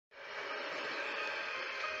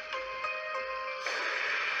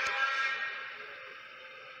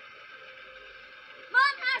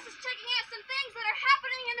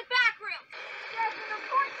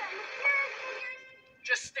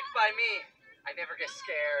I never get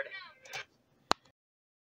scared.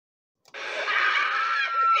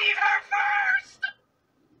 Eat her first!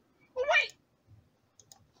 Wait!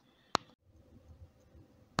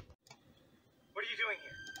 What are you doing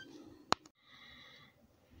here?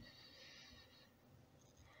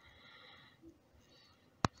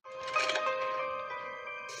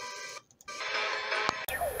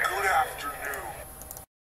 Good afternoon.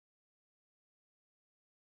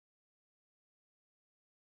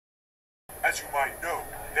 As you might know,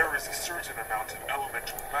 there is a certain amount of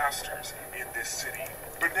elemental masters in this city.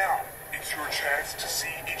 But now, it's your chance to see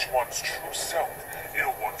each one's true self in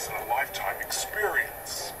a once-in-a-lifetime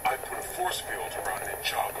experience. I put a force field around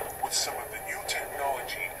Ninjago with some of the new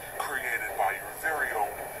technology created by your very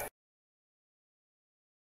own.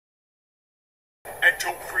 And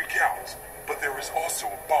don't freak out, but there is also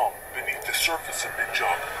a bomb beneath the surface of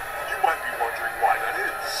Ninjago. You might be wondering why that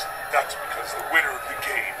is. That's because the winner of the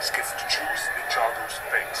games gets to choose Ninjago's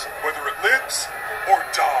fate, whether it lives or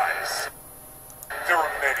dies. There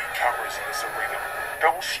are many cameras in this arena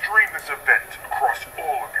that will stream this event across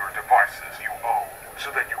all of your devices you own,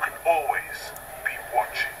 so that you can always be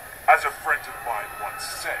watching. As a friend of mine once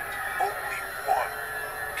said, only one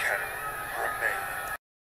can remain.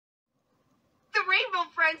 The Rainbow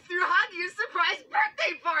Friends threw Huggy a surprise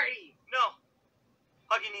birthday party! No.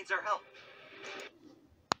 Huggy needs our help.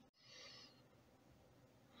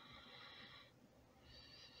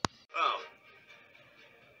 Oh.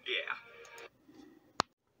 Yeah.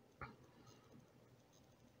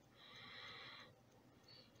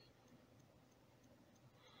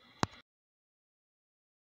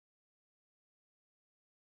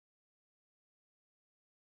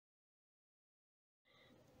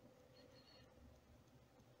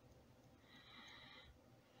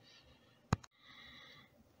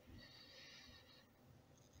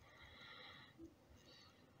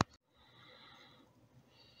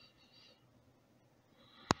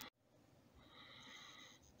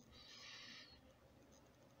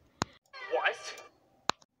 What?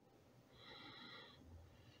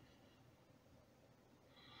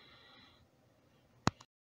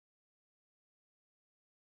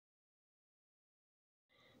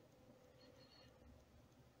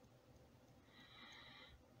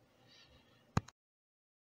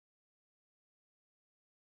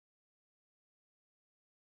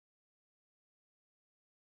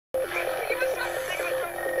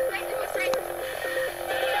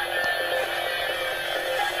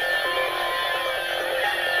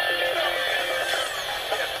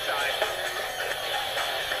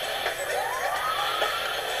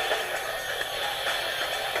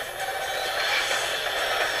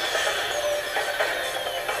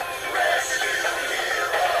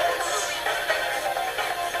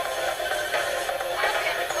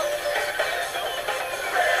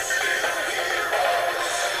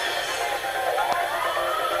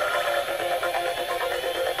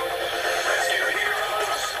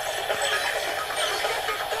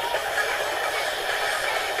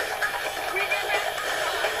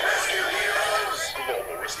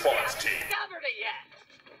 Discovered it yet!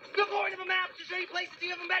 The point of a map is to show you places you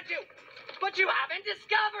haven't been to, but you haven't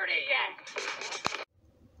discovered it yet!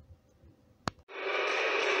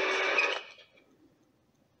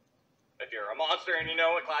 If you're a monster and you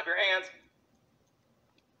know it, clap your hands.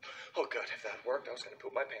 Oh good, if that worked, I was gonna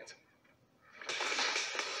poop my pants.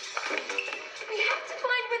 We have to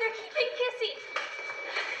find where they're keeping Kissy.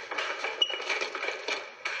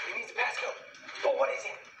 He needs a passcode. But what is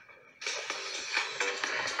it?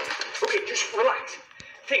 Okay, just relax.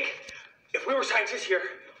 Think. If we were scientists here,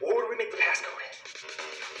 what would we make the passcode?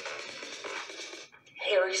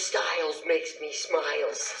 Harry Styles makes me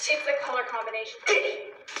smiles. It's the color combination. We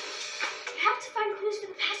have to find clues for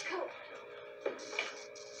the passcode.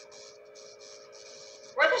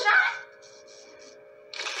 Worth a shot?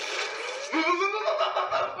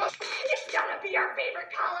 It's gotta be our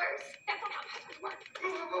favorite colors. That's not how passcodes work.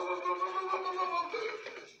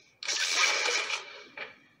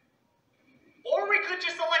 Or we could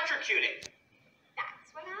just electrocute it.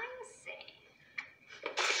 That's what I was saying.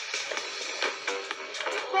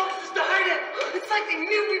 Boxes to hide it! It's like they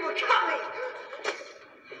knew we were coming!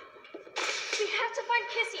 We have to find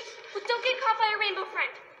Kissy, but don't get caught by a rainbow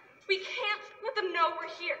friend. We can't let them know we're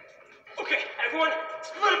here. Okay, everyone,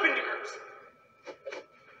 split up into groups.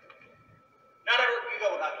 Not everyone can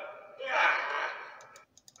go without me. Yeah.